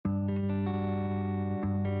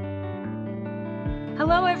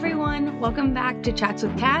Hello, everyone. Welcome back to Chats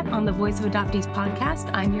with Kat on the Voice of Adoptees podcast.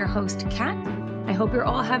 I'm your host, Kat. I hope you're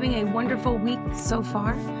all having a wonderful week so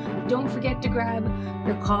far. Don't forget to grab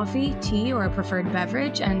your coffee, tea, or a preferred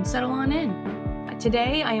beverage and settle on in.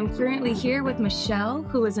 Today, I am currently here with Michelle,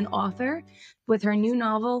 who is an author with her new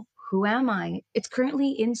novel, Who Am I? It's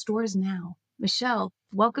currently in stores now. Michelle,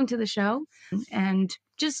 welcome to the show. And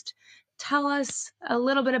just tell us a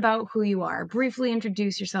little bit about who you are. Briefly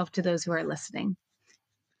introduce yourself to those who are listening.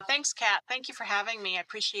 Thanks, Kat. Thank you for having me. I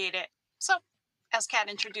appreciate it. So, as Kat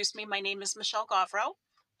introduced me, my name is Michelle Gavreau,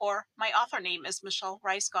 or my author name is Michelle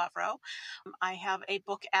Rice Gavreau. I have a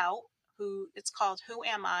book out. It's called Who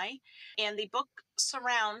Am I? And the book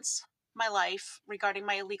surrounds my life regarding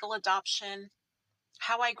my illegal adoption,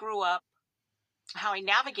 how I grew up, how I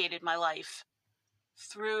navigated my life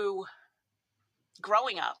through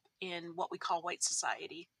growing up in what we call white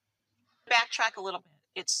society. Backtrack a little bit.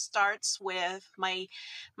 It starts with my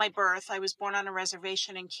birth. I was born on a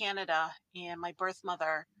reservation in Canada, and my birth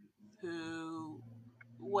mother, who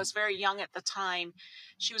was very young at the time,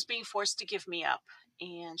 she was being forced to give me up,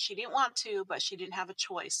 and she didn't want to, but she didn't have a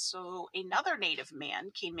choice. So another Native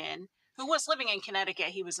man came in who was living in Connecticut.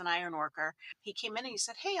 He was an iron worker. He came in and he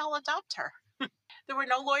said, "Hey, I'll adopt her." There were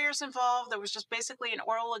no lawyers involved. There was just basically an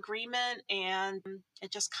oral agreement, and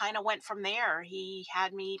it just kind of went from there. He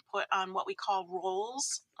had me put on what we call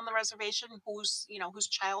rolls on the reservation, whose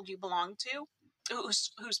child you belong to,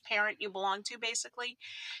 whose parent you belong to, basically.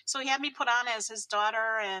 So he had me put on as his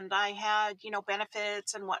daughter, and I had,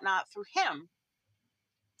 benefits and whatnot through him.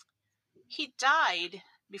 He died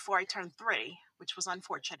before I turned 3, which was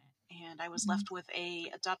unfortunate. And I was left with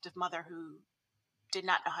a adoptive mother who did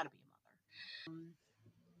not know how to be a mother.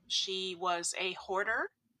 She was a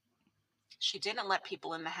hoarder. She didn't let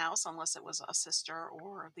people in the house unless it was a sister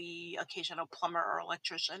or the occasional plumber or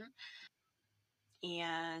electrician.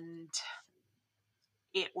 And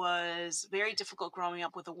it was very difficult growing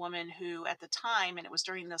up with a woman who, at the time, and it was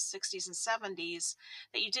during the 60s and 70s,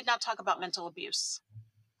 that you did not talk about mental abuse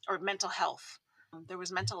or mental health. There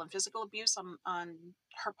was mental and physical abuse on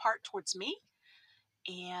her part towards me.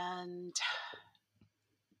 And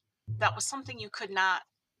that was something you could not,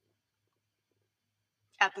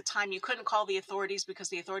 at the time, you couldn't call the authorities, because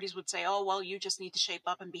the authorities would say, "Oh, well, you just need to shape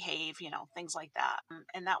up and behave," things like that.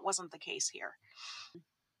 And that wasn't the case here.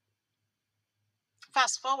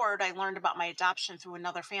 Fast forward, I learned about my adoption through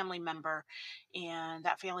another family member, and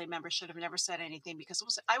that family member should have never said anything,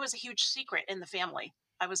 because I was a huge secret in the family.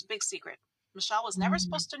 I was a big secret. Michelle was never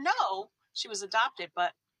supposed to know she was adopted,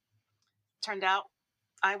 but turned out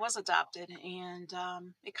I was adopted, and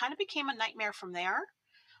it kind of became a nightmare from there.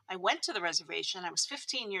 I went to the reservation. I was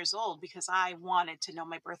 15 years old because I wanted to know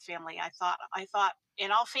my birth family. I thought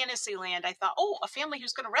in all fantasy land, I thought, oh, a family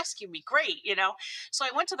who's going to rescue me. Great. So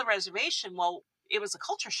I went to the reservation. Well, it was a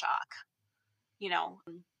culture shock,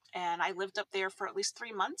 and I lived up there for at least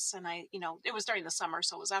 3 months. And it was during the summer,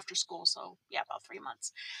 so it was after school. So yeah, about 3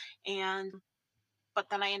 months. But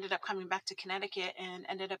then I ended up coming back to Connecticut and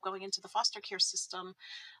ended up going into the foster care system,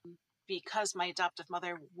 because my adoptive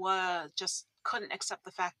mother just couldn't accept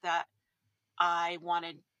the fact that I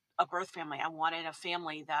wanted a birth family. I wanted a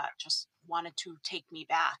family that just wanted to take me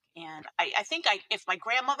back. And I think if my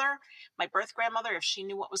birth grandmother, if she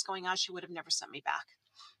knew what was going on, she would have never sent me back.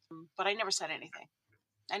 But I never said anything.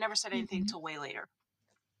 I never said anything until way later.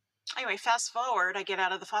 Anyway, fast forward, I get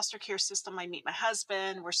out of the foster care system. I meet my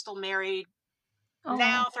husband. We're still married.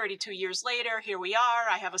 Now, 32 years later, here we are.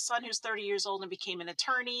 I have a son who's 30 years old and became an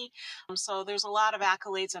attorney. So there's a lot of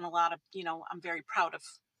accolades and a lot of, I'm very proud of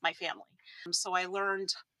my family. So I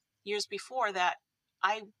learned years before that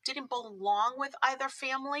I didn't belong with either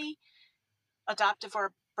family, adoptive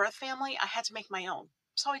or birth family. I had to make my own.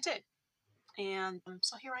 So I did. And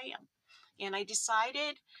so here I am. And I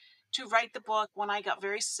decided to write the book when I got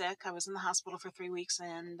very sick. I was in the hospital for 3 weeks,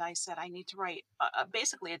 and I said I need to write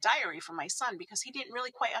basically a diary for my son, because he didn't really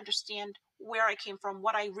quite understand where I came from,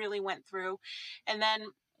 what I really went through. And then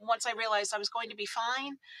once I realized I was going to be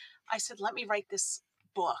fine, I said, let me write this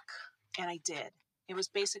book. And I did. It was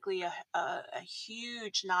basically a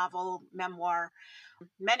huge novel, memoir,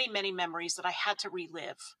 many, many memories that I had to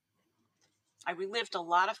relive. I relived a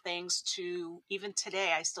lot of things to even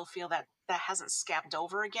today. I still feel that hasn't scabbed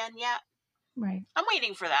over again yet. Right. I'm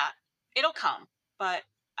waiting for that. It'll come. But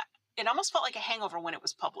it almost felt like a hangover when it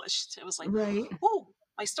was published. It was like, Right. ooh,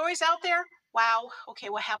 my story's out there. Wow. Okay,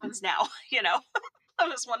 what happens now? It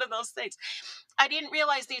was one of those things. I didn't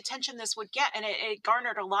realize the attention this would get, and it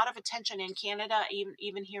garnered a lot of attention in Canada,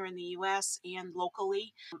 even here in the U.S. and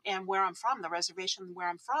locally. And where I'm from, the reservation where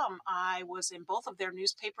I'm from, I was in both of their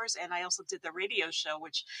newspapers, and I also did the radio show,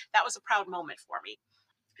 which that was a proud moment for me.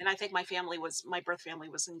 And I think my birth family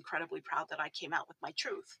was incredibly proud that I came out with my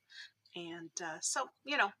truth. And so,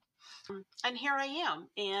 and here I am.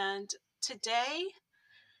 And today,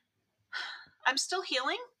 I'm still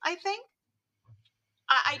healing. I think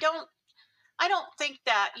I don't. I don't think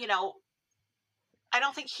that I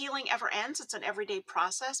don't think healing ever ends. It's an everyday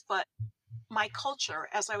process. But my culture,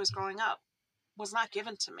 as I was growing up, was not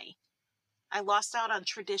given to me. I lost out on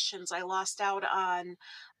traditions. I lost out on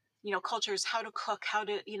cultures, how to cook, how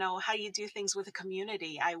you do things with a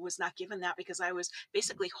community. I was not given that because I was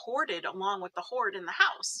basically hoarded along with the horde in the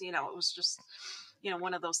house. It was just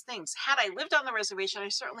one of those things. Had I lived on the reservation, I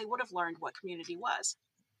certainly would have learned what community was.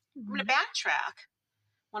 I'm going to backtrack.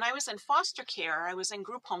 When I was in foster care, I was in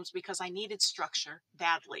group homes because I needed structure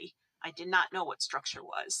badly. I did not know what structure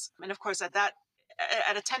was. And of course, at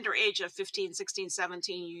a tender age of 15, 16,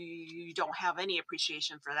 17, you don't have any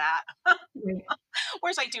appreciation for that. Right.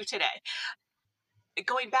 Whereas I do today.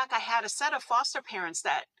 Going back, I had a set of foster parents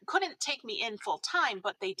that couldn't take me in full time,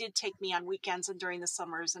 but they did take me on weekends and during the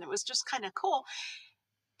summers. And it was just kind of cool.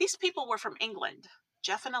 These people were from England.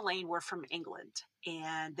 Jeff and Elaine were from England,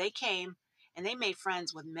 and they came and they made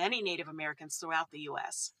friends with many Native Americans throughout the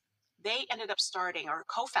U.S. They ended up starting or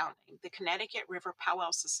co-founding the Connecticut River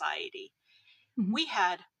Powwow Society. Mm-hmm. We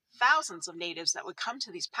had thousands of natives that would come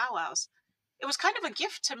to these powwows. It was kind of a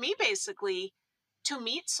gift to me, basically, to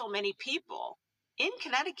meet so many people in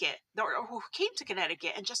Connecticut or who came to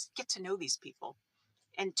Connecticut and just get to know these people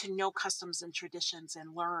and to know customs and traditions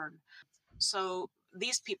and learn. So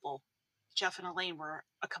these people, Jeff and Elaine, were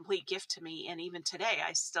a complete gift to me. And even today,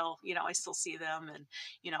 I still see them, and,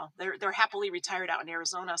 they're happily retired out in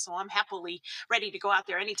Arizona. So I'm happily ready to go out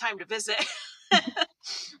there anytime to visit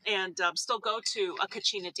and still go to a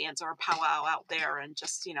Kachina dance or a powwow out there and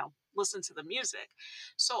just, listen to the music.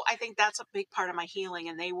 So I think that's a big part of my healing.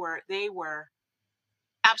 And they were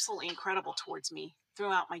absolutely incredible towards me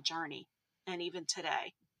throughout my journey. And even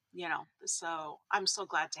today, so I'm so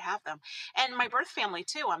glad to have them. And my birth family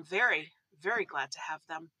too. I'm very, very glad to have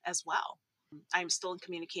them as well. I'm still in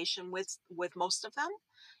communication with most of them.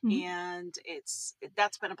 Mm-hmm. And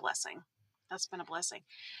that's been a blessing. That's been a blessing.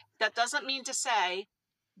 That doesn't mean to say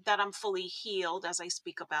that I'm fully healed as I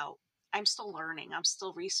speak about. I'm still learning. I'm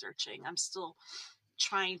still researching. I'm still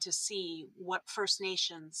trying to see what First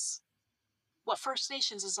Nations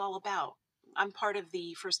is all about. I'm part of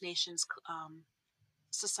the First Nations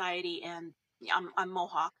society, and I'm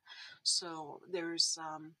Mohawk, so there's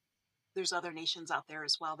other nations out there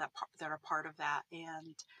as well that are part of that,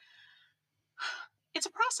 and it's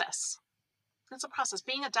a process. It's a process.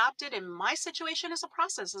 Being adopted in my situation is a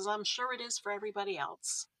process, as I'm sure it is for everybody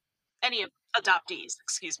else. Any adoptees,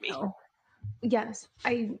 excuse me. Oh, yes.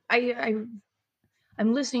 I'm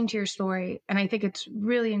listening to your story, and I think it's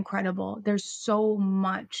really incredible. There's so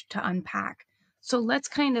much to unpack. So let's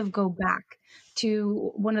kind of go back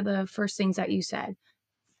to one of the first things that you said.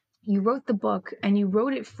 You wrote the book, and you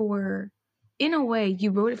wrote it in a way, you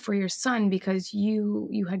wrote it for your son because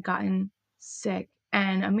you had gotten sick,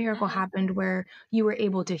 and a miracle Mm-hmm. happened where you were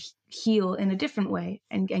able to heal in a different way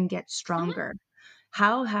and get stronger.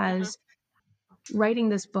 How has writing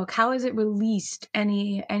this book, how has it released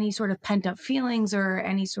any sort of pent up feelings or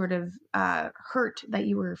any sort of hurt that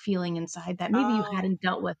you were feeling inside that maybe you Oh, hadn't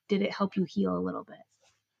dealt with? Did it help you heal a little bit?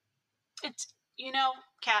 it's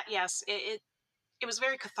Kat. Yes, it was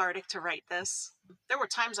very cathartic to write this. There were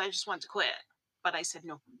times I just wanted to quit, but I said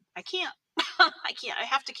no, I can't. I can't. I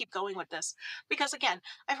have to keep going with this because, again,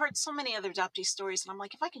 I've heard so many other adoptee stories, and I'm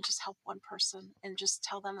like, if I can just help one person and just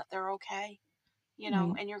tell them that they're okay,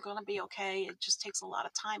 Right. and you're going to be okay. It just takes a lot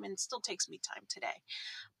of time, and it still takes me time today.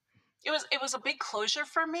 It was a big closure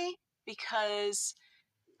for me because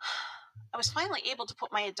I was finally able to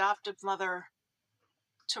put my adoptive mother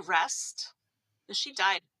to rest. She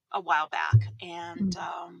died a while back, and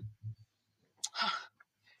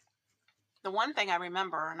the one thing I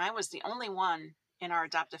remember, and I was the only one in our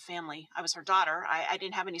adoptive family. I was her daughter. I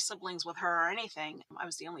didn't have any siblings with her or anything. I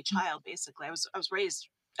was the only child, basically. I was raised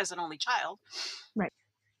as an only child. Right.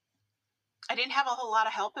 I didn't have a whole lot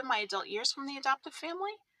of help in my adult years from the adoptive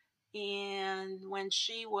family. And when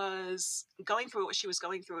she was going through what she was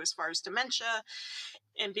going through as far as dementia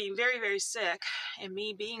and being very, very sick, and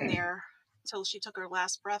me being there till she took her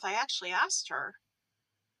last breath, I actually asked her,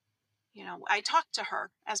 I talked to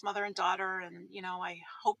her as mother and daughter, and, I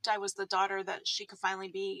hoped I was the daughter that she could finally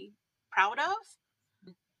be proud of.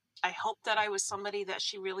 I hoped that I was somebody that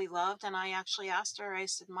she really loved. And I actually asked her, I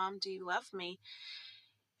said, Mom, do you love me?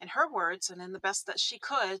 In her words, and in the best that she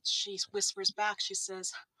could, she whispers back, she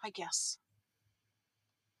says, I guess.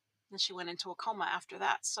 And she went into a coma after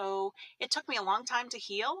that. So it took me a long time to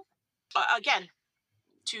heal. Again,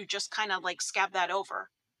 to just kind of like scab that over.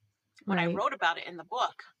 When I Right. wrote about it in the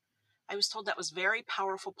book, I was told that was a very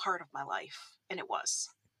powerful part of my life. And it was.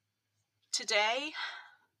 Today,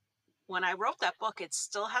 when I wrote that book, it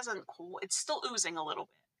still hasn't, it's still oozing a little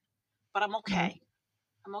bit, but I'm Right. okay.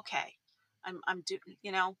 I'm okay. I'm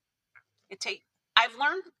you know, I've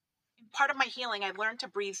learned part of my healing, I've learned to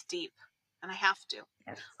breathe deep, and I have to.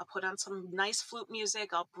 Yes. I'll put on some nice flute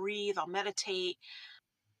music. I'll breathe. I'll meditate.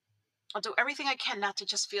 I'll do everything I can not to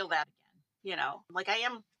just feel that again, like I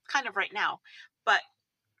am kind of right now. But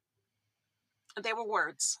they were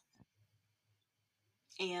words,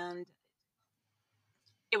 and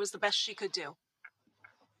it was the best she could do.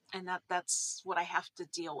 And that's what I have to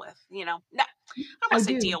deal with. Not, I don't I want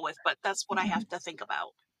to say do. deal with, but that's what I have to think about.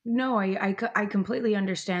 No, I completely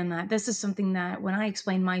understand that. This is something that when I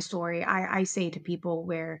explain my story, I say to people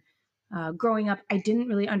where growing up, I didn't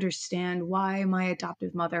really understand why my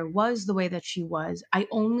adoptive mother was the way that she was. I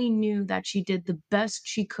only knew that she did the best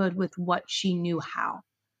she could with what she knew how.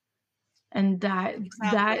 And that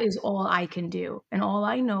Exactly. is all I can do. And all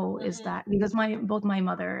I know is Hmm. that because both my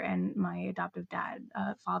mother and my adoptive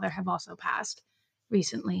father have also passed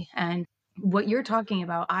recently. And what you're talking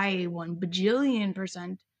about, I 1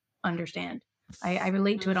 bajillion% understand. I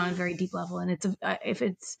relate to it on a Hmm. very deep level, and if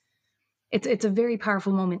it's a very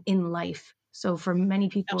powerful moment in life. So for many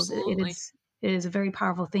people, Absolutely. it is a very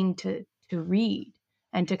powerful thing to read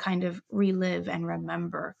and to kind of relive and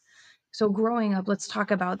remember. So growing up, let's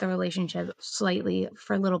talk about the relationship slightly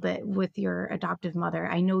for a little bit with your adoptive mother.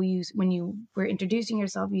 I know when you were introducing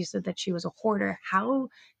yourself, you said that she was a hoarder.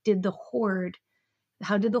 Did the hoard,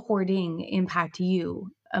 how did the hoarding impact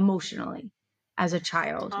you emotionally as a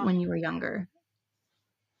child Oh, when you were younger?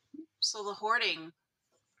 so the hoarding,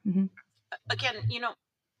 Hmm. again,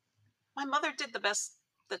 my mother did the best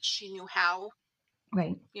that she knew how.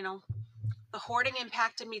 Right. You know, the hoarding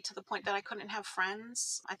impacted me to the point that I couldn't have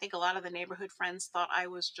friends. I think a lot of the neighborhood friends thought I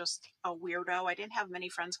was just a weirdo. I didn't have many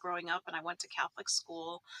friends growing up, and I went to Catholic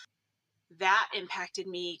school. That impacted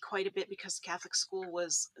me quite a bit because Catholic school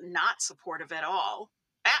was not supportive at all.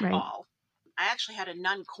 At Right. all. I actually had a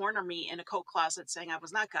nun corner me in a coat closet saying I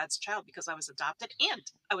was not God's child because I was adopted and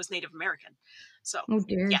I was Native American. So, Oh yeah,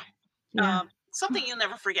 dear. Yeah. something you'll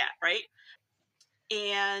never forget, right?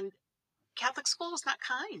 And Catholic school was not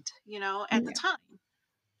kind, at the Yeah. time.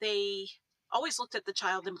 They always looked at the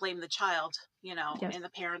child and blamed the child, Yes. and the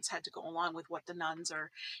parents had to go along with what the nuns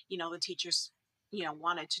or the teachers,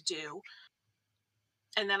 wanted to do.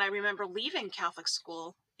 And then I remember leaving Catholic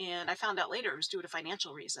school, and I found out later it was due to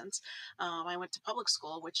financial reasons. I went to public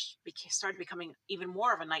school, which started becoming even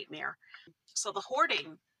more of a nightmare. So the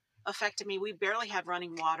hoarding affected me. We barely had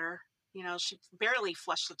running water. She barely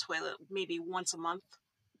flushed the toilet maybe once a month.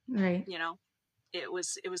 Right. You know, it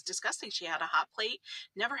was disgusting. She had a hot plate,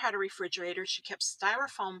 never had a refrigerator. She kept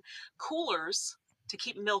styrofoam coolers to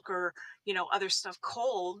keep milk or other stuff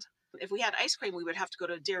cold. If we had ice cream, we would have to go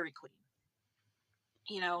to a Dairy Queen.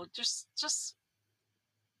 Just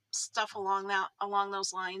stuff along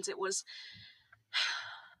those lines. It was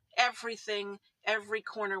everything. Every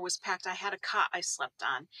corner was packed. I had a cot I slept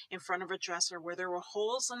on in front of a dresser where there were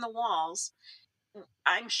holes in the walls.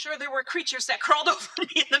 I'm sure there were creatures that crawled over me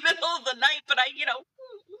in the middle of the night, but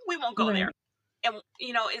we won't go there. Right. And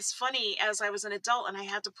it's funny, as I was an adult and I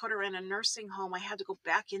had to put her in a nursing home, I had to go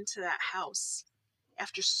back into that house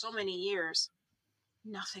after so many years.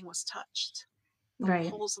 Nothing was touched. The Right.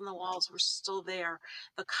 holes in the walls were still there.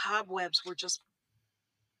 The cobwebs were just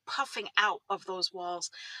puffing out of those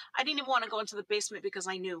walls. I didn't even want to go into the basement because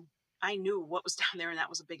I knew what was down there, and that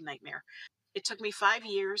was a big nightmare. It took me 5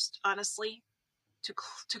 years, honestly, to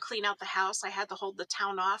clean out the house. I had to hold the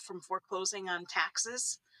town off from foreclosing on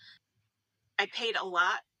taxes. I paid a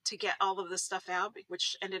lot to get all of this stuff out,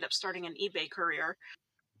 which ended up starting an eBay career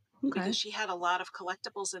Okay. because she had a lot of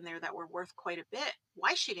collectibles in there that were worth quite a bit.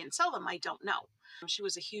 Why she didn't sell them, I don't know. She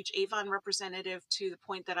was a huge Avon representative to the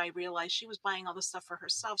point that I realized she was buying all the stuff for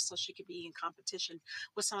herself so she could be in competition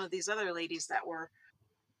with some of these other ladies that were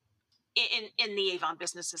in the Avon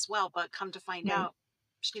business as well. But come to find Right. out,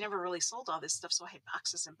 she never really sold all this stuff. So I had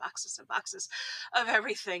boxes and boxes and boxes of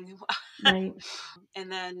everything. Right.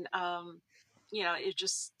 And then, it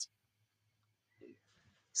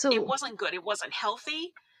So, wasn't good. It wasn't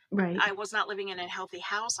healthy. right. I was not living in a healthy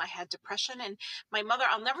house. I had depression. And my mother,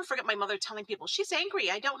 I'll never forget my mother telling people, she's angry.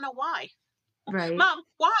 I don't know why. Right. Mom,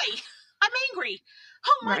 why? I'm angry.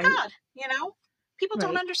 Oh my Right. God. People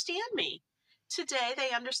don't Right. understand me. Today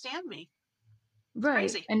they understand me. It's Right.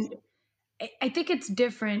 crazy. And I think it's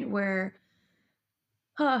different where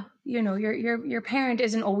your parent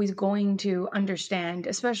isn't always going to understand,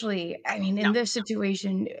 especially, I mean, in No, this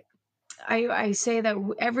situation, I say that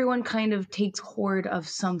everyone kind of takes hoard of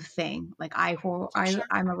something. Like for sure.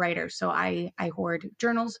 I'm a writer, so I hoard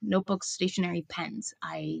journals, notebooks, stationery, pens.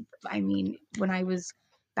 I mean, when I was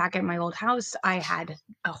back at my old house, I had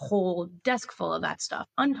a whole desk full of that stuff,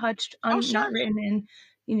 untouched, Oh, not sure. written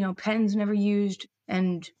in, pens never used,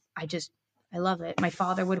 and I love it. My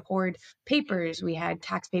father would hoard papers. We had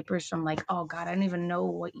tax papers from, like, oh God, I don't even know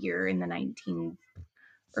what year in the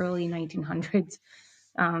early 1900s.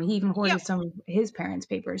 He even Yep. hoarded some of his parents'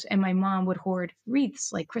 papers, and my mom would hoard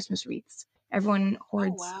wreaths, like Christmas wreaths. Everyone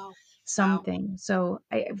Oh, hoards wow. Wow. something. So,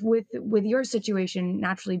 with your situation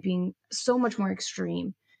naturally being so much more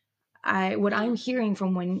extreme, what I'm Mm, hearing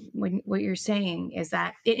from when what you're saying is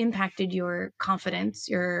that it impacted your confidence,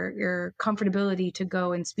 your comfortability to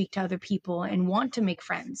go and speak to other people and want to make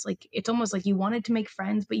friends. Like, it's almost like you wanted to make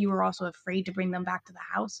friends, but you were also afraid to bring them back to the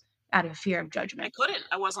house out of fear of I judgment. couldn't.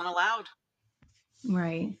 I wasn't allowed.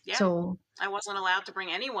 Right. Yeah. So, I wasn't allowed to bring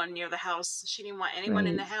anyone near the house. She didn't want anyone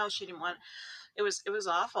in right. the house. She didn't want it was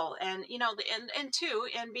awful. And and two,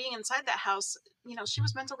 and being inside that house, she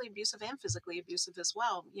was mentally abusive and physically abusive as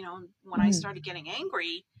well. When I Mhm. started getting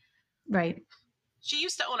angry, Right. she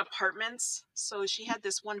used to own apartments, so she had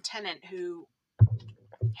this one tenant who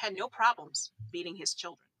had no problems beating his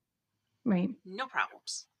children. Right. No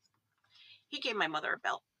problems. He gave my mother a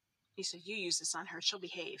belt. He said, "You use this on her, she'll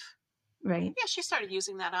behave." Right. Yeah, she started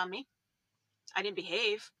using that on me. I didn't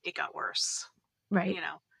behave. It got worse. Right. You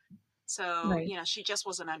know. So, Right. she just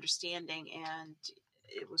wasn't understanding, and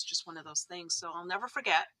it was just one of those things. So I'll never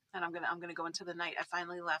forget. And I'm gonna go into the night I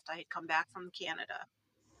finally left. I had come back from Canada.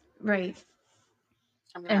 Right.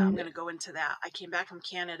 I'm gonna And go into that. I came back from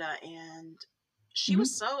Canada, and she was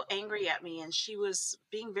mhm, so angry at me, and she was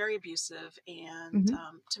being very abusive. And mhm,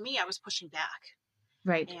 to me, I was pushing back.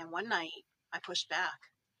 right. And one night I pushed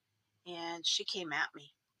back, and she came at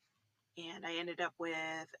me. And I ended up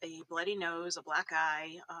with a bloody nose, a black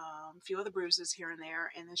eye, a few other bruises here and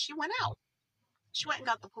there. And then she went out. She went and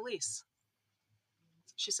got the police.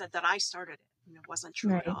 She said that I started it, and it wasn't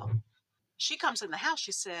true at Right. all. She comes in the house,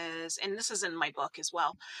 she says, and this is in my book as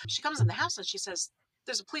well. She comes in the house and she says,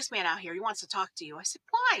 "There's a policeman out here. He wants to talk to you." I said,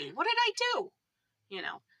 "Why? What did I do?" You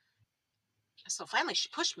know. So finally she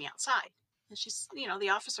pushed me outside. And the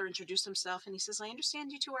officer introduced himself, and he says, "I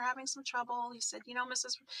understand you two are having some trouble." He said,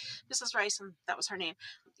 Mrs. Rice, and that was her name.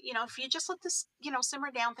 If you just let this, simmer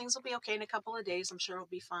down, things will be okay in a couple of days. I'm sure it'll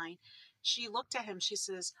be fine. She looked at him. She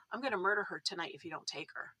says, "I'm going to murder her tonight if you don't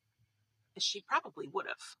take her." And she probably would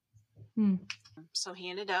have. Hmm. So he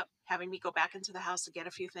ended up having me go back into the house to get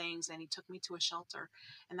a few things, and he took me to a shelter.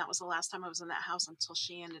 And that was the last time I was in that house until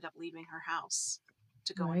she ended up leaving her house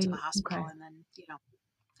to go into the Right. Okay. hospital. And then,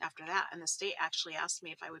 after that, and the state actually asked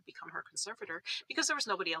me if I would become her conservator because there was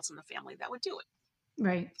nobody else in the family that would do it.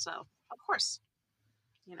 Right. So, of course,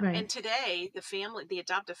 and Right. today the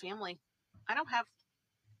adoptive family, I don't have,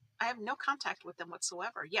 I have no contact with them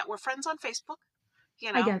whatsoever. Yet we're friends on Facebook.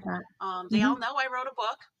 You I know, get that. they Hmm. all know I wrote a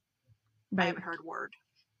book. I Right. haven't heard a word.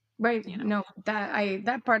 Right. You know. No,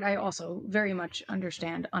 that part I also very much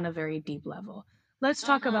understand on a very deep level. Let's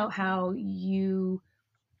talk Mm-hmm. about how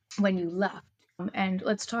when you left, and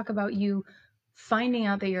let's talk about you finding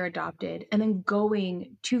out that you're adopted and then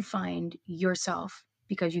going to find yourself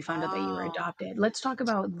because you found out that you were Oh, adopted. Let's talk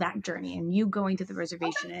about that journey and you going to the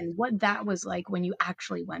okay. reservation and what that was like when you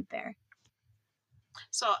actually went there.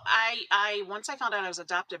 So I once I found out I was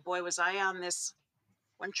adopted, boy, was I on this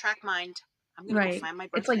one track mind. I'm gonna go Right. find my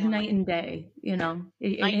It's birth like night family. and day,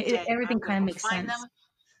 Night and day. everything I'm gonna kind of go makes find sense. them.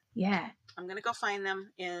 Yeah. I'm gonna go find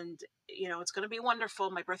them, and it's gonna be wonderful.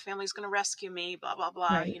 My birth family's gonna rescue me. Blah blah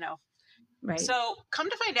blah. Right. Right. So come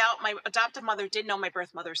to find out, my adoptive mother did know my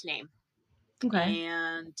birth mother's name, Okay.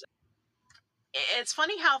 and it's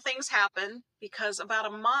funny how things happen because about a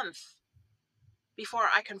month before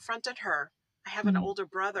I confronted her, I have an Mhm. older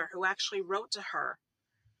brother who actually wrote to her,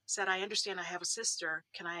 said, "I understand I have a sister.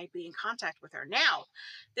 Can I be in contact with her?" Now,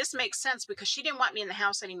 this makes sense because she didn't want me in the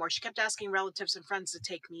house anymore. She kept asking relatives and friends to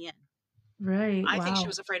take me in. Right. I think she Wow.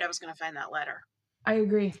 was afraid I was going to find that letter. I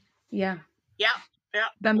agree. Yeah. Yeah, yeah,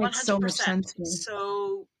 That makes so much 100%. sense to me.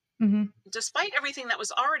 So, Hmm. despite everything that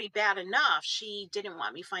was already bad enough, she didn't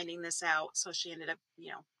want me finding this out. So she ended up,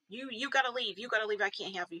 you got to leave. You got to leave. I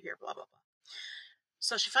can't have you here. Blah blah blah.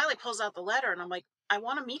 So she finally pulls out the letter, and I'm like, I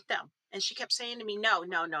want to meet them. And she kept saying to me, no,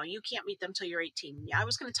 no, no, you can't meet them till you're 18. Yeah, I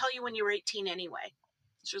was going to tell you when you were 18 anyway.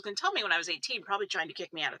 She was going to tell me when I was 18, probably trying to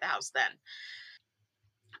kick me out of the house then.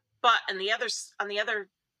 But on the other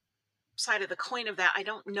side of the coin of that, I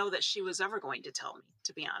don't know that she was ever going to tell me,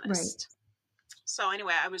 to be honest. Right. So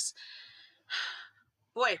anyway, I was,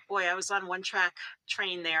 boy, I was on one track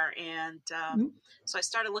train there. And so I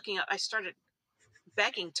started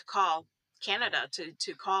begging to call Canada,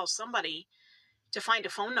 to call somebody to find a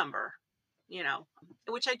phone number,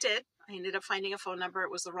 which I did. I ended up finding a phone number.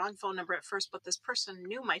 It was the wrong phone number at first, but this person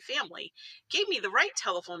knew my family, gave me the right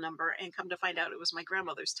telephone number, and come to find out it was my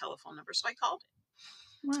grandmother's telephone number. So I called it.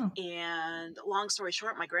 Wow. And long story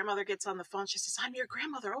short, my grandmother gets on the phone. She says, I'm your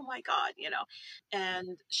grandmother. Oh my God,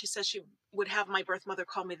 and she says she would have my birth mother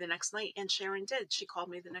call me the next night. And Sharon did. She called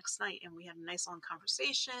me the next night, and we had a nice long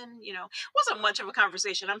conversation. Wasn't much of a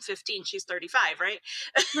conversation. I'm 15. She's 35. Right.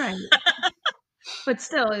 Right. But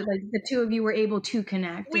still, like, the two of you were able to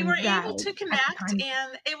connect. We were able to connect,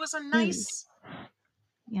 and it was a nice.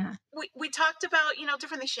 Yeah. We talked about,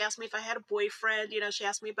 different things. She asked me if I had a boyfriend, she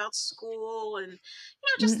asked me about school and,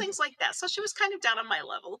 just things like that. So she was kind of down on my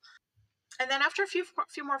level. And then after a few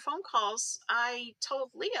more phone calls, I told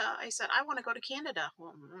Leah, I said, I want to go to Canada.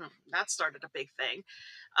 Well, that started a big thing.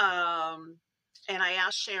 And I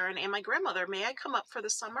asked Sharon and my grandmother, may I come up for the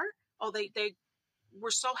summer? Oh, they were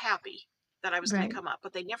so happy that I was going to come up,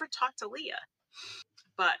 but they never talked to Leah.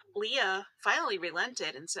 But Leah finally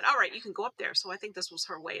relented and said, all right, you can go up there. So I think this was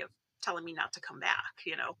her way of telling me not to come back,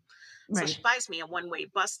 So she buys me a one-way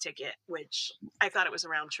bus ticket, which I thought it was a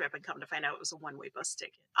round trip, and come to find out it was a one-way bus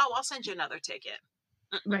ticket. Oh, I'll send you another ticket.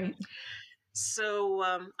 Right. So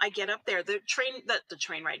I get up there. The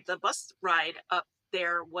bus ride up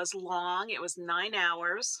there was long. It was 9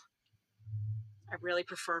 hours. I really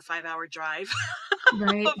prefer a 5-hour drive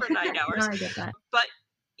right. over 9 hours. No, I get that. But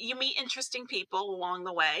you meet interesting people along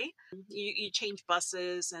the way. You change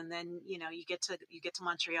buses, and then you get to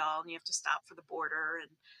Montreal, and you have to stop for the border.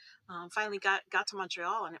 And finally got to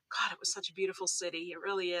Montreal, and God, it was such a beautiful city. It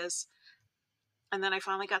really is. And then I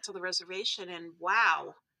finally got to the reservation, and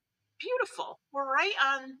wow, beautiful. We're right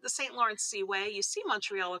on the St. Lawrence Seaway. You see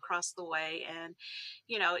Montreal across the way, and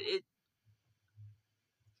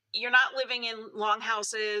you're not living in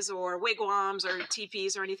longhouses or wigwams or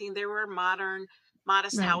teepees or anything. There were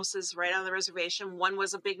modest houses right on the reservation. One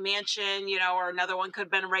was a big mansion, or another one could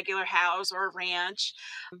have been a regular house or a ranch.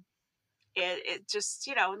 It just,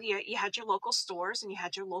 you had your local stores, and you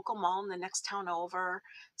had your local mall in the next town over.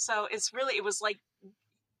 So it was like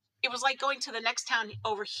going to the next town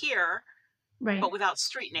over here, but without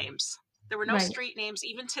street names. There were no street names.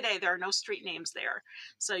 Even today, there are no street names there.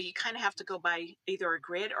 So you kind of have to go by either a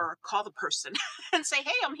grid or call the person and say,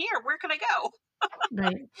 hey, I'm here. Where can I go?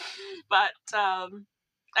 Right. But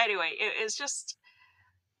anyway,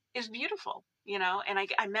 it's beautiful, and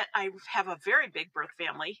I have a very big birth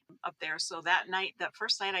family up there. So that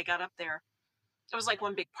first night I got up there, it was like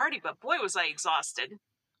one big party, but boy, was I exhausted.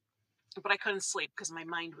 But I couldn't sleep because my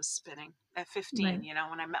mind was spinning at 15,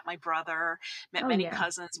 when I met my brother, met many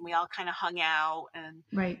cousins, and we all kind of hung out and,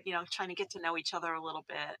 trying to get to know each other a little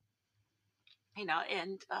bit,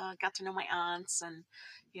 and got to know my aunts and,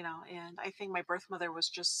 and I think my birth mother was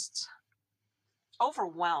just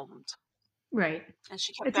overwhelmed. Right. And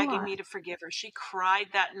she kept begging me to forgive her. She cried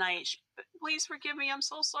that night. Please forgive me. I'm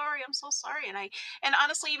so sorry. I'm so sorry. And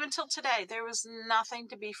honestly, even till today, there was nothing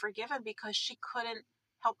to be forgiven because she couldn't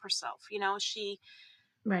help herself. She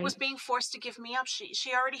was being forced to give me up.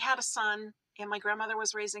 She already had a son, and my grandmother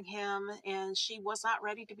was raising him, and she was not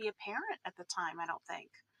ready to be a parent at the time, I don't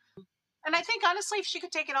think. And I think, honestly, if she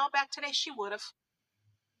could take it all back today, she would have.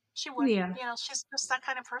 She would. Yeah. She's just that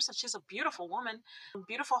kind of person. She's a beautiful woman,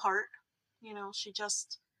 beautiful heart.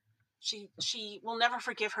 She will never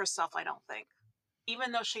forgive herself, I don't think.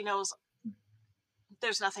 Even though she knows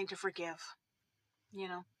there's nothing to forgive,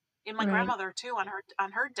 And my grandmother too,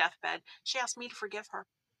 on her deathbed, she asked me to forgive her.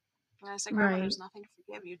 And I said, Grandma, there's nothing to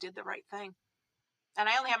forgive. You did the right thing. And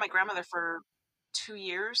I only had my grandmother for 2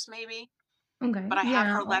 years, maybe. Okay. But I have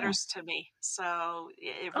her letters to me. So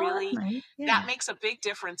it really, that makes a big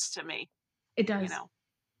difference to me. It does.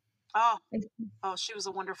 Oh, she was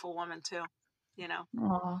a wonderful woman too. And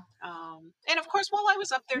of course, while I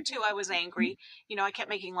was up there too, I was angry. I kept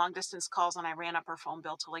making long distance calls, and I ran up her phone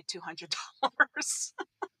bill to like $200.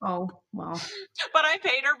 Oh, wow. But I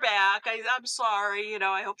paid her back. I'm sorry,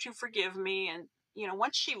 I hope you forgive me. And,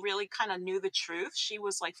 once she really kind of knew the truth, she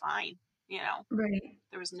was like, fine, Right.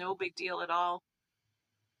 There was no big deal at all.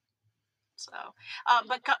 So,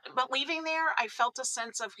 but leaving there, I felt a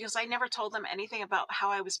sense of, because I never told them anything about how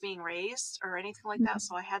I was being raised or anything like that. Mhm.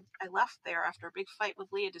 So I left there after a big fight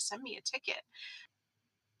with Leah to send me a ticket.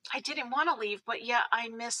 I didn't want to leave, but yeah, I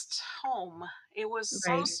missed home. It was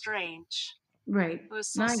so Right. strange. Right. It was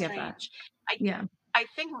No, so I get that. strange. I Yeah. I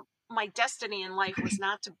think my destiny in life was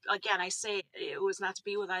not to, again, I say it was not to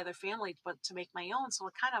be with either family, but to make my own. So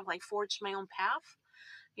I kind of like forged my own path.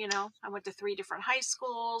 I went to 3 different high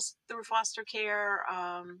schools through foster care,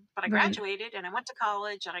 but I Right. graduated and I went to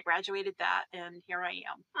college and I graduated that, and here I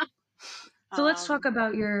am. So let's talk um,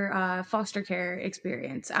 about your foster care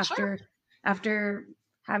experience sure. after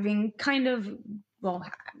having kind of well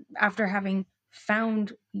after having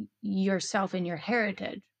found yourself in your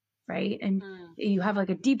heritage, right? And Mm. you have like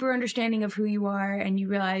a deeper understanding of who you are, and you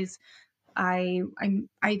realize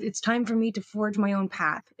it's time for me to forge my own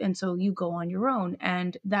path. And so you go on your own.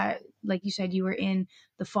 And that, like you said, you were in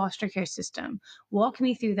the foster care system. Walk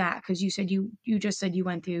me through that. Cause you said you just said you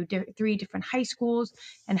went through 3 different high schools.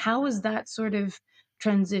 And how was that sort of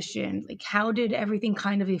transition? Like, how did everything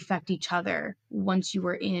kind of affect each other once you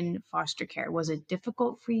were in foster care? Was it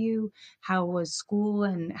difficult for you? How was school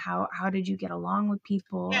and how did you get along with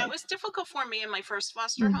people? Yeah, it Like, was difficult for me in my first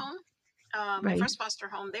foster mm, home. My right, first foster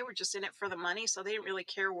home, they were just in it for the money, so they didn't really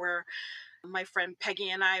care where my friend Peggy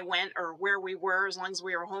and I went or where we were, as long as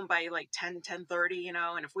we were home by like 10:30,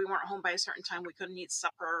 and if we weren't home by a certain time, we couldn't eat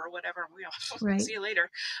supper or whatever. We all, right. see you later.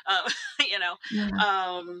 Uh, you know, Yeah,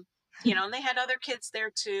 um, and they had other kids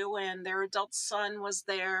there too, and their adult son was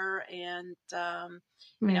there. And, I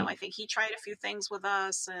right, think he tried a few things with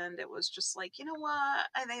us, and it was just like, you know what,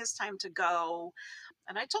 I think it's time to go.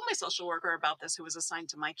 And I told my social worker about this, who was assigned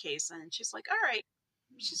to my case, and she's like, all right.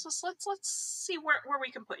 She says, let's see where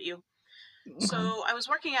we can put you. okay, So I was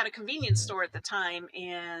working at a convenience store at the time,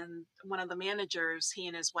 and one of the managers, he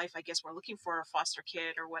and his wife, I guess, were looking for a foster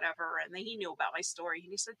kid or whatever, and he knew about my story,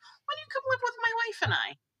 and he said, "Why don't you come live with my wife and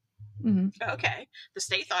I?" hmm, Okay. The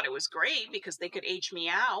state thought it was great because they could age me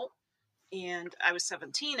out, and I was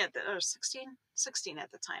 17 or 16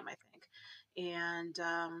 at the time, I think, and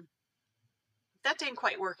that didn't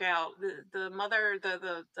quite work out. The mother,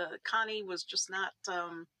 the Connie, was just not.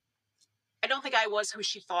 I don't think I was who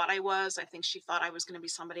she thought I was. I think she thought I was going to be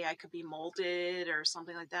somebody I could be molded or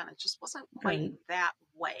something like that. And it just wasn't quite right. that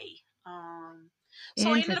way.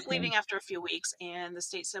 So I ended up Interesting. leaving after a few weeks, and the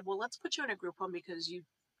state said, well, let's put you in a group home because you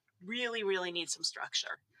really, really need some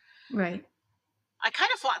structure. Right. I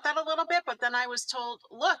kind of fought that a little bit, but then I was told,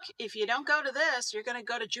 look, if you don't go to this, you're going to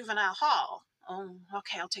go to juvenile hall. Oh,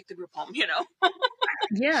 okay, I'll take the group home.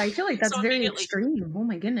 Yeah, I feel like that's So very immediately, extreme. Oh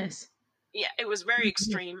my goodness. yeah, it was very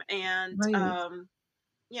extreme. And, Right.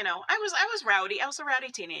 I was rowdy. I was a rowdy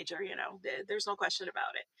teenager. There's no question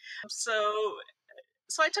about it. So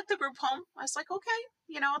I took the group home. I was like,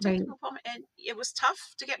 okay, I'll take the Right. group home, and it was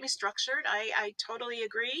tough to get me structured. I totally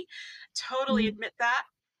agree, totally Mhm. admit that.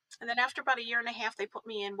 And then after about a year and a half, they put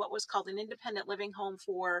me in what was called an independent living home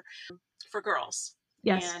for girls.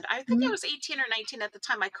 Yes. And I think I Mhm. was 18 or 19 at the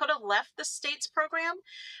time. I could have left the state's program,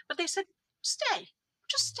 but they said, stay,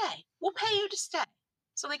 just stay. We'll pay you to stay.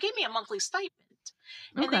 So they gave me a monthly stipend.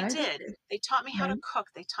 And they Okay. That's did. good. They taught me how to Right. cook.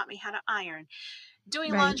 They taught me how to iron.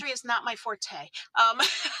 Doing Right. laundry is not my forte.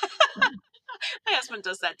 My husband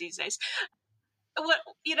does that these days.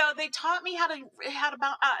 They taught me how to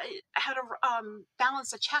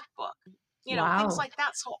balance a checkbook. Things Wow. like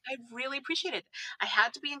that. So I really appreciate it. I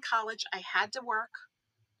had to be in college. I had to work.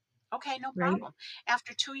 Okay, no Right. problem.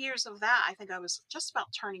 After 2 years of that, I think I was just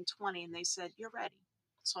about turning 20, and they said, you're ready.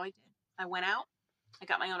 So I did. I went out, I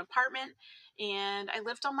got my own apartment, and I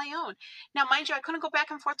lived on my own. Now, mind you, I couldn't go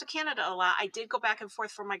back and forth to Canada a lot. I did go back and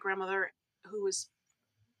forth for my grandmother, who was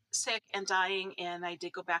sick and dying, and I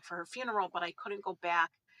did go back for her funeral, but I couldn't go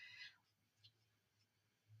back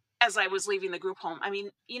as I was leaving the group home. I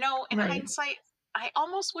mean, in Right. hindsight, I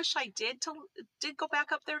almost wish I did go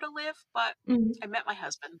back up there to live, but Mhm. I met my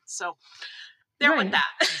husband. So there with Right.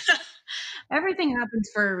 that. Everything happens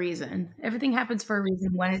for a reason. Everything happens for a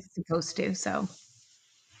reason when it's supposed to. So,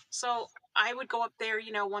 So I would go up there,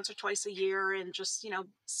 once or twice a year, and just,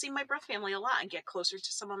 see my birth family a lot and get closer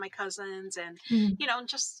to some of my cousins, and, mhm.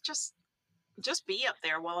 just be up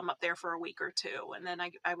there while I'm up there for a week or two. And then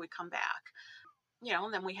I would come back,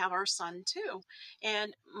 and then we have our son too.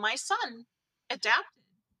 And my son adapted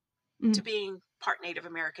to Mhm. being part Native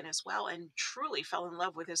American as well, and truly fell in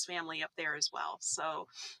love with his family up there as well. So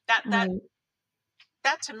that, that, Right.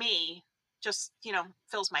 that to me just,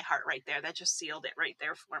 fills my heart right there. That just sealed it right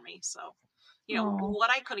there for me. So, Oh, what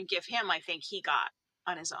I couldn't give him, I think he got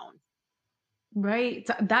on his own. right.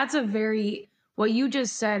 That's a very what you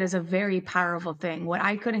just said is a very powerful thing. What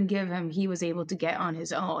I couldn't give him, he was able to get on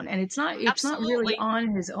his own. And it's not really Absolutely.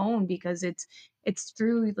 on his own because it's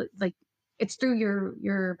through like it's through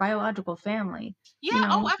your biological family, Yeah. you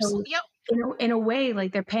Oh, know? So absolutely. Yep. in a way,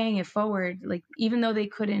 like they're paying it forward. Like even though they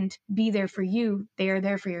couldn't be there for you, they are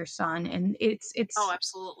there for your son. And Oh,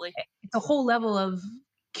 absolutely. it's a whole level of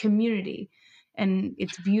community, and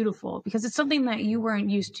it's beautiful because it's something that you weren't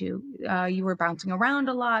used to. You were bouncing around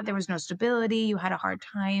a lot. There was no stability. You had a hard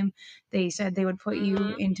time. They said they would put you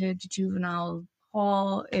Hmm. into juvenile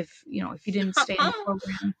hall if you didn't stay in the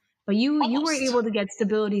program. But you were Almost. able to get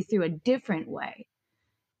stability through a different way.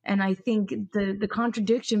 And I think the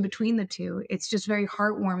contradiction between the two, it's just very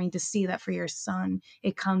heartwarming to see that for your son,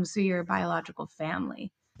 it comes through your biological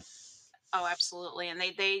family. Oh, absolutely. And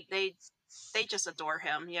they just adore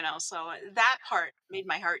him, so that part made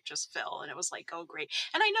my heart just fill, and it was like, oh great.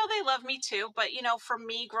 And I know they love me too, but for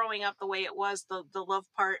me growing up the way it was, the love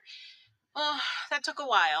part, oh, that took a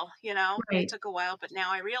while. It Right, took a while, but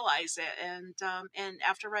now I realize it. And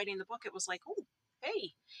after writing the book, it was like, oh,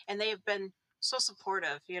 hey. And they have been so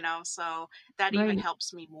supportive, so that even right.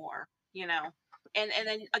 helps me more, and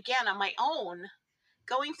then again on my own,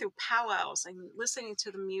 going through powwows and listening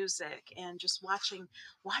to the music and just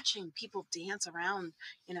watching people dance around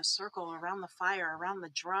in a circle around the fire, around the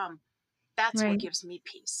drum. That's what Right. gives me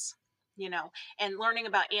peace, and learning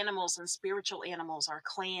about animals and spiritual animals, our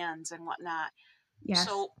clans and whatnot. Yes.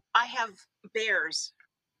 So I have bears.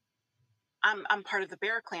 I'm part of the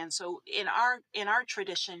bear clan. So in our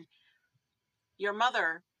tradition, your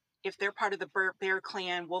mother, if they're part of the bear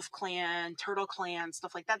clan, wolf clan, turtle clan,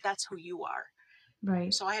 stuff like that, that's who you are.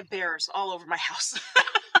 Right. So I have bears all over my house.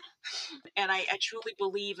 And I truly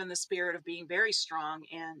believe in the spirit of being very strong.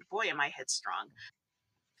 And boy, am I headstrong.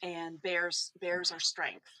 And bears are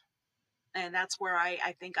strength. And that's where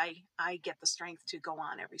I think I get the strength to go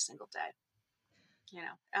on every single day.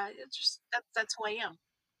 It's just that's who I am.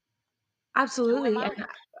 Who am Absolutely. And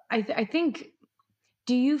I? I think,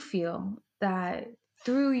 do you feel that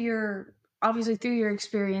through your obviously through your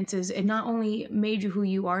experiences, it not only made you who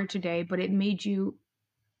you are today, but it made you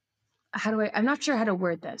I'm not sure how to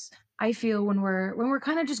word this. I feel when we're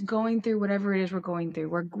kind of just going through whatever it is we're going through,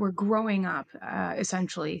 we're growing up,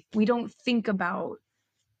 essentially. We don't think about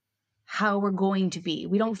how we're going to be.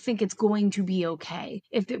 We don't think it's going to be okay.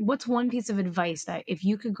 What's one piece of advice that if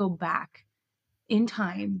you could go back in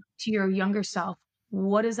time to your younger self,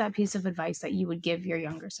 what is that piece of advice that you would give your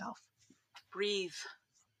younger self? Breathe.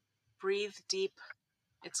 Breathe deep.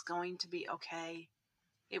 It's going to be okay.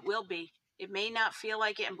 It will be. It may not feel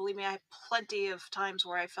like it. And believe me, I have plenty of times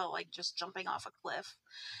where I felt like just jumping off a cliff.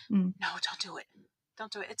 Mm, No, don't do it.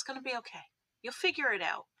 Don't do it. It's going to be okay. You'll figure it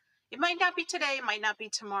out. It might not be today, it might not be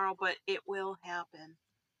tomorrow, but it will happen.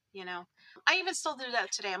 You know, I even still do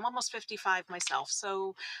that today. I'm almost 55 myself,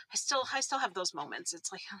 so I still have those moments.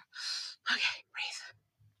 It's like, okay,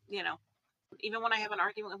 breathe. Even when I have an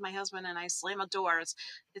argument with my husband and I slam a door,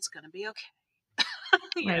 it's going to be okay.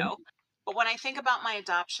 you right. know. But when I think about my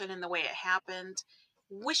adoption and the way it happened,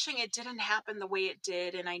 wishing it didn't happen the way it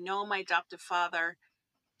did, and I know my adoptive father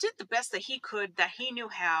did the best that he could, that he knew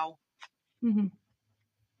how, Hmm.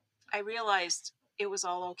 I realized it was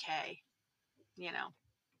all okay. You know,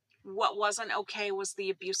 what wasn't okay was the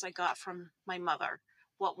abuse I got from my mother.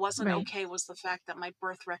 What wasn't Right. okay was the fact that my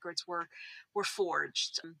birth records were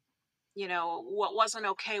forged. What wasn't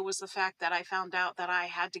okay was the fact that I found out that I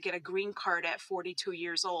had to get a green card at 42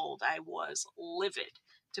 years old. I was livid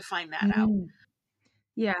to find that out. Mm.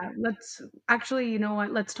 Yeah, let's actually, you know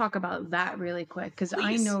what? Let's talk about that really quick because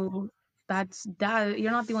I Please. know that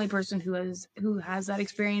you're not the only person who has that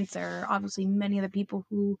experience. There are obviously many other people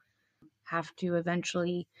who have to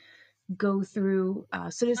eventually go through Hmm.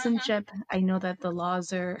 citizenship. I know that the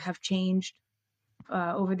laws have changed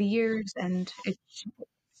over the years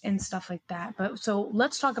and stuff like that. But so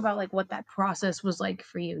let's talk about like what that process was like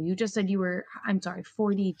for you. You just said you were, I'm sorry,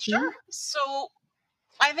 42. Sure. So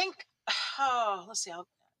I think, let's see,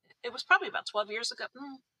 it was probably about 12 years ago.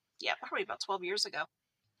 Yeah, probably about 12 years ago.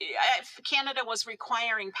 Canada was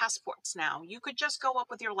requiring passports now. You could just go up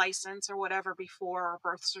with your license or whatever before, or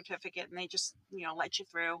birth certificate, and they just, let you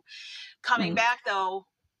through. Coming Right. back, though,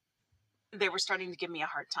 they were starting to give me a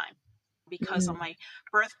hard time because on Mm, my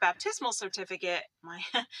birth baptismal certificate, my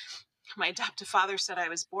my adoptive father said I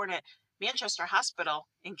was born at Manchester Hospital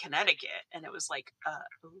in Connecticut, and it was like,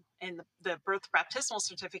 and the birth baptismal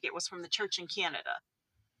certificate was from the church in Canada.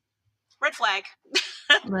 Red flag.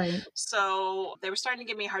 right. So they were starting to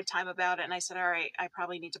give me a hard time about it, and I said, all right, I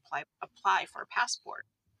probably need to apply for a passport.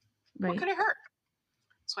 What Right. could it hurt?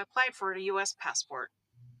 So I applied for a U.S. passport.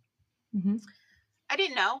 Hmm. I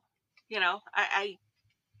didn't know, I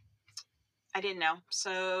didn't know.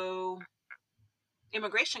 So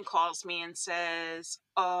immigration calls me and says,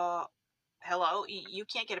 hello, you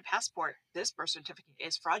can't get a passport. This birth certificate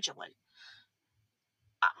is fraudulent.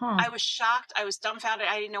 Huh. I was shocked. I was dumbfounded.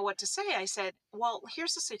 I didn't know what to say. I said, well,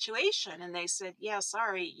 here's the situation. And they said, yeah,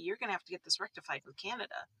 sorry, you're going to have to get this rectified with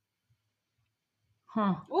Canada.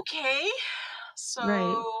 Huh. Okay. Right.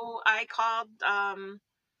 So I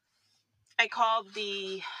called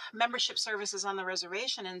the membership services on the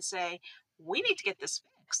reservation and say, we need to get this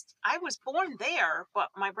fixed. I was born there, but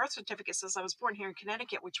my birth certificate says I was born here in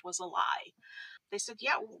Connecticut, which was a lie. They said,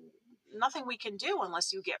 yeah, nothing we can do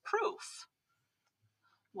unless you get proof.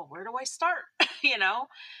 Well, where do I start?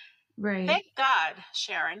 Right. Thank God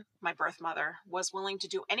Sharon, my birth mother, was willing to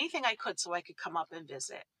do anything I could so I could come up and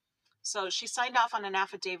visit. So she signed off on an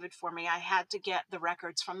affidavit for me. I had to get the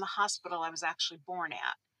records from the hospital I was actually born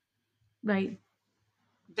at. Right.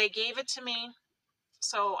 They gave it to me.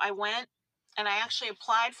 So I went and I actually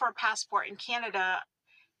applied for a passport in Canada.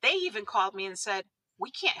 They even called me and said,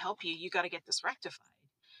 we can't help you. You got to get this rectified.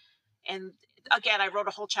 And again, I wrote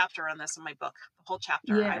a whole chapter on this in my book, the whole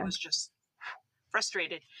chapter. I Yeah. was just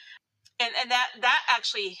frustrated. And that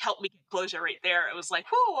actually helped me get closure right there. It was like,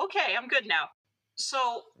 whoa, okay, I'm good now.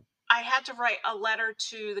 So I had to write a letter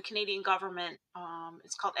to the Canadian government.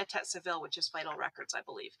 It's called Etat Civil, which is Vital Records, I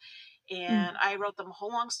believe. And I wrote them a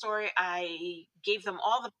whole long story. I gave them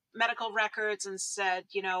all the medical records and said,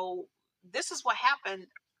 this is what happened.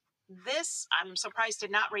 This, I'm surprised,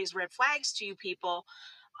 did not raise red flags to you people.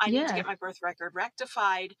 I need to Yeah. get my birth record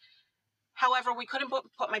rectified. However, we couldn't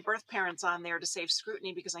put my birth parents on there to save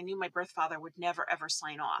scrutiny because I knew my birth father would never, ever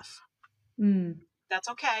sign off. That's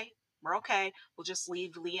okay. We're okay. We'll just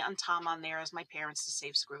leave Leah and Tom on there as my parents to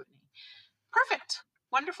save scrutiny. Perfect.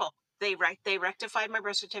 Wonderful. They rectified my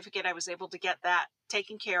birth certificate. I was able to get that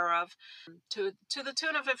taken care of to the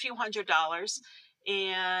tune of a few $100s.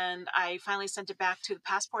 And I finally sent it back to the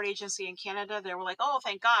passport agency in Canada. They were like, oh,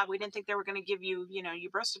 thank God. We didn't think they were going to give you,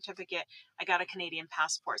 your birth certificate. I got a Canadian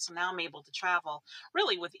passport. So now I'm able to travel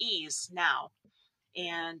really with ease now.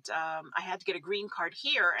 And I had to get a green card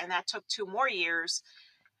here, and that took 2 more years.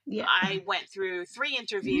 Yeah. I went through 3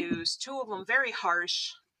 interviews, 2 of them very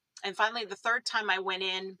harsh. And finally, the third time I went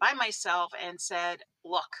in by myself and said,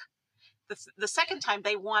 look, the second time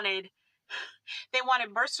they wanted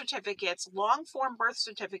birth certificates, long form birth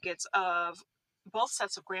certificates of both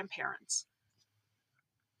sets of grandparents.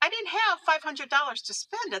 I didn't have $500 to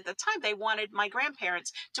spend at the time. They wanted my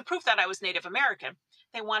grandparents to prove that I was Native American.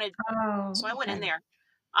 They wanted, so I went in there.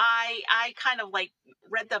 I kind of like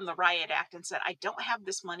read them the riot act and said, I don't have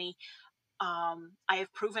this money. I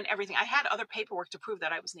have proven everything. I had other paperwork to prove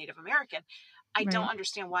that I was Native American. I don't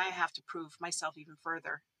understand why I have to prove myself even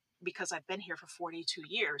further because I've been here for 42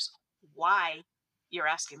 years. Why you're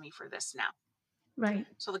asking me for this now? Right.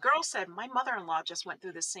 So the girl said, my mother-in-law just went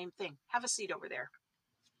through the same thing. Have a seat over there.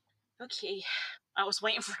 Okay. I was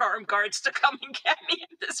waiting for armed guards to come and get me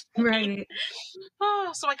at this point. Right. Oh,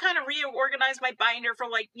 so I kind of reorganized my binder for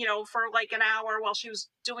an hour while she was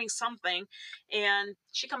doing something. And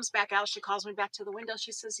she comes back out. She calls me back to the window.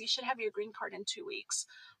 She says, you should have your green card in 2 weeks.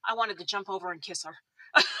 I wanted to jump over and kiss her.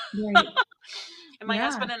 Right. And my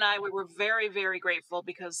husband and I, we were very, very grateful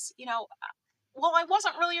because, I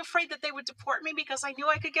wasn't really afraid that they would deport me because I knew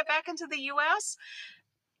I could get back into the U.S.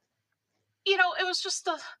 It was just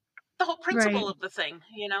the whole principle of the thing,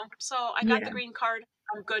 So I got the green card.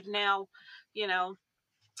 I'm good now,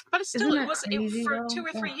 But it's still, for 2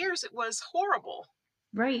 or 3 years, it was horrible.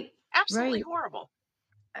 Right. Absolutely horrible.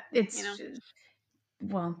 It's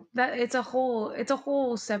it's a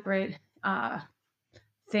whole separate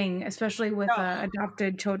thing, especially with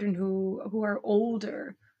adopted children who are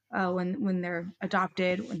older when they're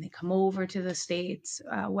adopted, when they come over to the States,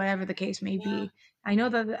 whatever the case may be. I know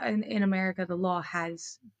that in America the law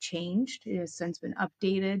has changed; it has since been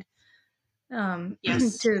updated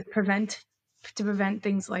to prevent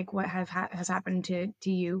things like what has happened to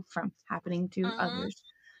you from happening to others,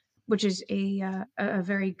 which is a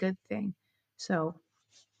very good thing. So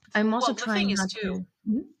I'm also trying not to.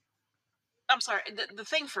 I'm sorry. The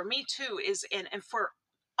thing for me too is, and for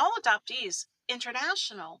all adoptees,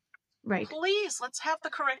 international, right? Please, let's have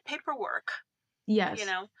the correct paperwork. Yes.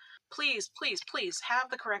 Please, please, please have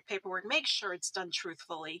the correct paperwork. Make sure it's done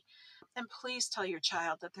truthfully, and please tell your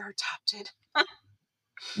child that they're adopted.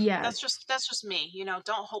 Yeah. That's just me.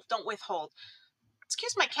 Don't withhold.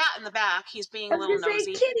 Excuse my cat in the back. He's being a little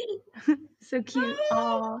nosy. Kitty. So cute.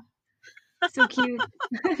 Oh. So cute.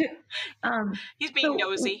 um, He's being so,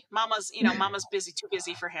 nosy. Mama's busy, too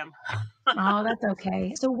busy for him. oh, that's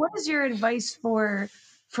okay. So, what is your advice for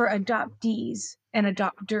adoptees and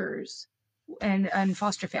adopters and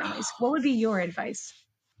foster families? What would be your advice?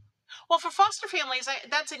 Well, for foster families,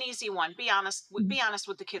 that's an easy one. Be honest. Mhm. Be honest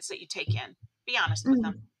with the kids that you take in. Be honest with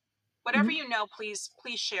them. Mhm. Whatever Mhm. you know, please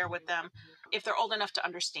share with them if they're old enough to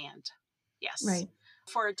understand. Yes. Right.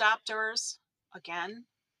 For adopters, again,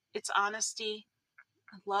 it's honesty.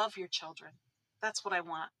 Love your children. That's what I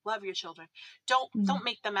want. Love your children. Mhm. Don't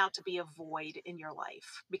make them out to be a void in your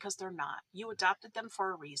life, because they're not. You adopted them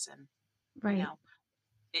for a reason. You Right. know,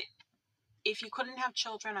 it, if you couldn't have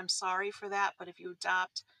children, I'm sorry for that. But if you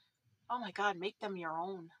adopt, oh my God, make them your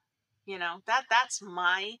own. That's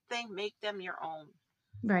my thing. Make them your own.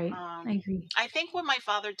 Right. I Um, agree. I think when my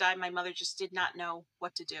father died, my mother just did not know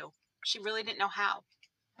what to do. She really didn't know how.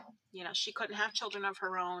 She couldn't have children of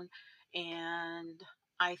her own. And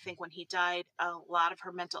I think when he died, a lot of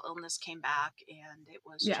her mental illness came back, and it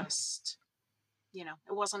was Yeah. just,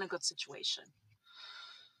 it wasn't a good situation.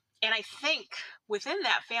 And I think within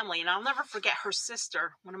that family, and I'll never forget her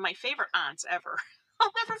sister, one of my favorite aunts ever.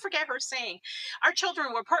 I'll never forget her saying, "Our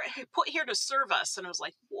children were put here to serve us." And I was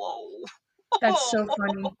like, whoa. That's so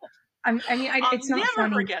funny. I'll It's not never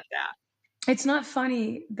funny. forget that. It's not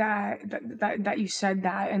funny that you said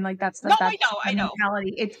that, and like No, I that's know, the I know.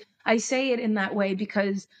 mentality. I say it in that way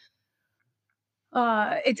because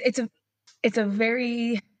it's a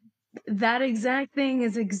very that exact thing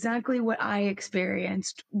is exactly what I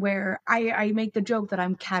experienced, where I make the joke that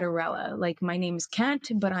I'm Catarella. Like, my name's Cat,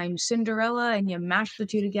 but I'm Cinderella, and you mash the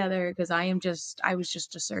two together because I was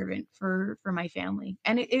just a servant for my family.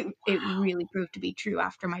 And it Wow. really proved to be true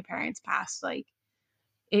after my parents passed. Like,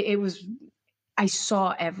 it was, I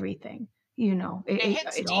saw everything, It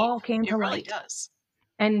hits it deep. all came It to really light. does.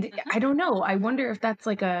 And Hmm. I don't know. I wonder if that's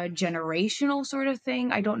like a generational sort of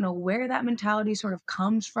thing. I don't know where that mentality sort of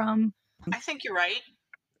comes from. I think you're right.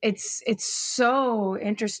 It's so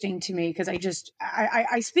interesting to me because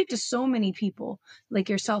I speak to so many people, like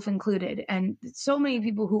yourself included, and so many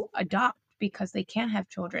people who adopt because they can't have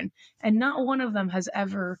children, and not one of them has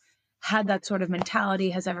ever had that sort of mentality,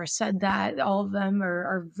 has ever said that. All of them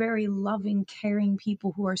are very loving, caring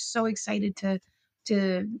people who are so excited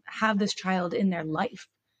to have this child in their life,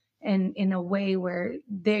 and in a way where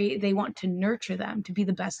they want to nurture them to be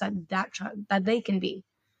the best that child that they can be.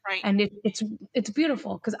 Right. And it's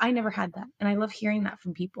beautiful because I never had that, and I love hearing that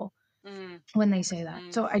from people Mm, when they say that.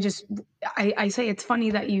 mm, So I say it's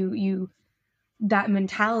funny that you that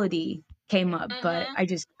mentality came up, but hmm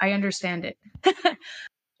I understand it.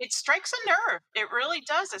 It strikes a nerve. It really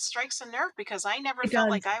does. It strikes a nerve because I never It felt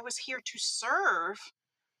like does. I was here to serve.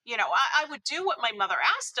 I would do what my mother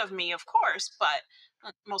asked of me, of course, but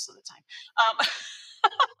most of the time. Um,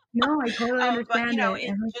 No, I totally but understand it.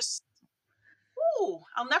 it just, ooh,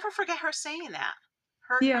 I'll never forget her saying that.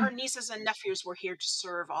 Yeah, Her nieces and nephews were here to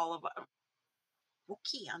serve all of us.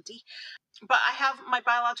 Okay, auntie. But I have my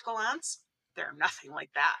biological aunts. They're nothing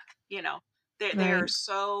like that. You know, they are right,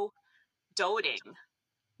 so doting.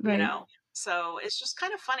 You right. know, so it's just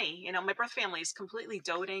kind of funny. My birth family is completely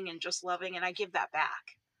doting and just loving, and I give that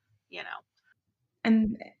back. You know,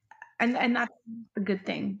 And and that's the good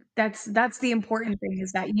thing. That's the important thing,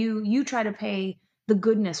 is that you try to pay the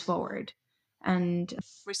goodness forward. And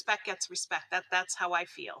respect gets respect. That's how I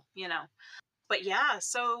feel. But yeah,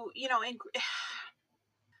 so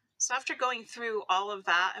so after going through all of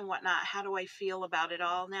that and whatnot, how do I feel about it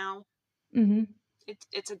all now? mhm,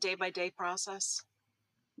 It's a day by day process.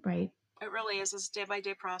 right. It really is. It's a day by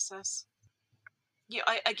day process.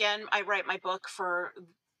 I write my book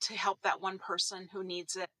to help that one person who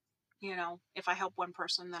needs it. If I help one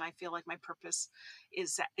person, then I feel like my purpose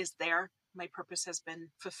is there. My purpose has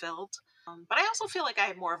been fulfilled. But I also feel like I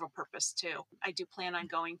have more of a purpose too. I do plan on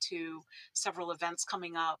going to several events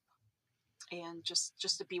coming up, and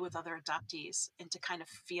just to be with other adoptees and to kind of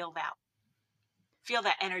feel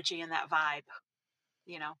that energy and that vibe.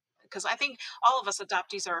 Because I think all of us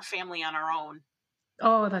adoptees are a family on our own.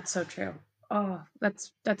 Oh, that's so true. Oh,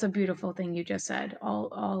 that's a beautiful thing you just said.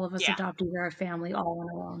 All of us Yeah. adoptees are a family all on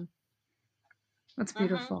our own. That's Hmm.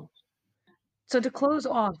 beautiful. So to close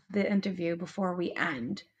off the interview before we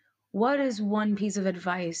end, what is one piece of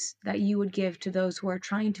advice that you would give to those who are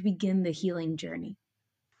trying to begin the healing journey?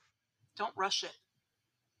 Don't rush it.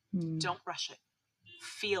 Hmm. Don't rush it.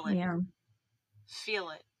 Feel it. Yeah.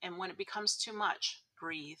 Feel it. And when it becomes too much,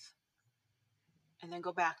 breathe and then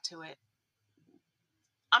go back to it.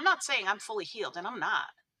 I'm not saying I'm fully healed, and I'm not.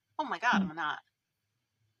 Oh my God, Mm. I'm not.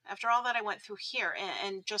 After all that I went through here,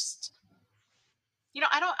 and just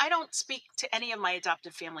I don't speak to any of my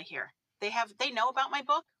adopted family here. They know about my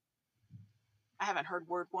book. I haven't heard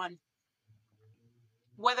word one.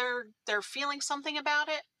 Whether they're feeling something about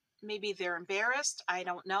it, maybe they're embarrassed, I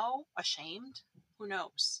don't know, ashamed, who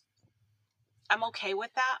knows. I'm okay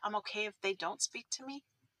with that. I'm okay if they don't speak to me.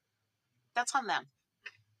 That's on them.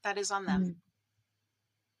 That is on them.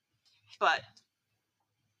 But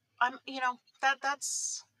I'm,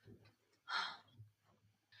 that's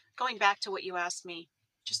going back to what you asked me.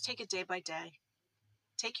 Just take it day by day.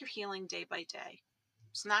 Take your healing day by day.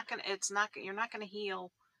 You're not going to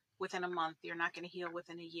heal within a month. You're not going to heal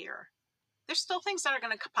within a year. There's still things that are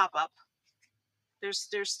going to pop up. There's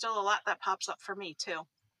still a lot that pops up for me too.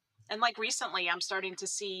 And like recently, I'm starting to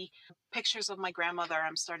see pictures of my grandmother.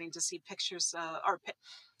 I'm starting to see pictures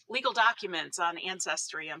legal documents on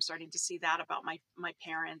Ancestry. I'm starting to see that about my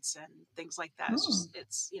parents and things like that.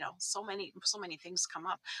 It's so many things come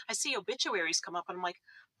up. I see obituaries come up and I'm like,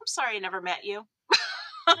 I'm sorry I never met you.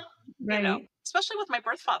 Right. Especially with my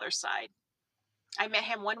birth father's side. I met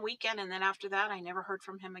him one weekend and then after that, I never heard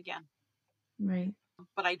from him again. Right.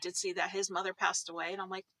 But I did see that his mother passed away and I'm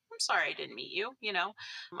like, I'm sorry I didn't meet you.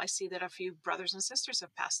 I see that a few brothers and sisters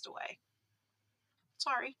have passed away.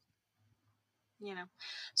 Sorry.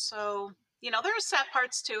 So, there are sad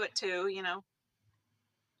parts to it too,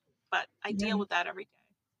 but I deal with that every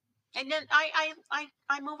day. And then I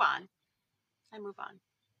move on.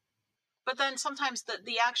 But then sometimes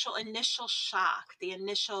the actual initial shock, the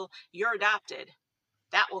initial you're adopted,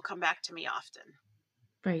 that will come back to me often.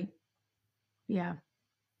 Right. Yeah.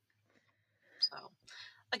 So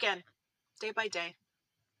again, day by day.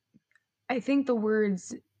 I think the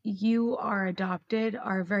words "you are adopted"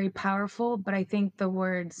 are very powerful, but I think the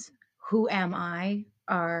words "who am I"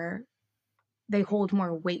 they hold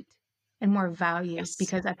more weight and more value. Yes.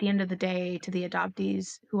 Because at the end of the day, to the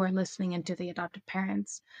adoptees who are listening and to the adopted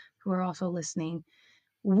parents who are also listening,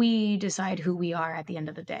 we decide who we are at the end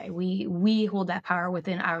of the day. We hold that power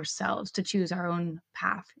within ourselves to choose our own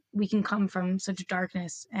path. We can come from such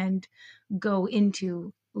darkness and go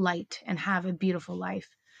into light and have a beautiful life.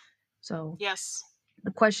 So yes,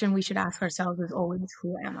 the question we should ask ourselves is always,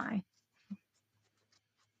 who am I?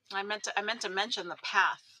 I meant to mention the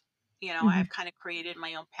path. Mm-hmm. I've kind of created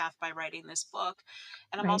my own path by writing this book,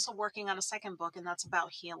 and I'm also working on a second book, and that's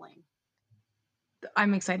about healing.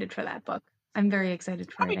 I'm excited for that book. I'm very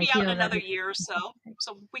excited for Probably it. Be out in another year or so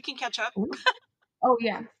we can catch up. Oh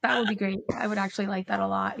yeah, that would be great. I would actually like that a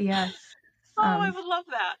lot. Yeah. I would love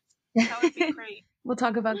that. That would be great. We'll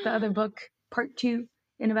talk about the other book, part 2,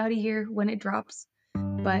 in about a year when it drops.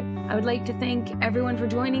 But I would like to thank everyone for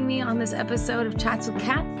joining me on this episode of Chats with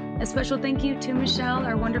Kat. A special thank you to Michelle,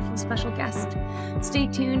 our wonderful special guest. Stay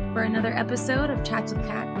tuned for another episode of Chats with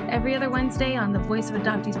Kat every other Wednesday on the Voice of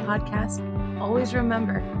Adoptees podcast. Always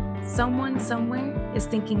remember, someone somewhere is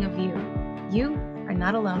thinking of you. You are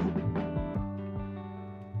not alone.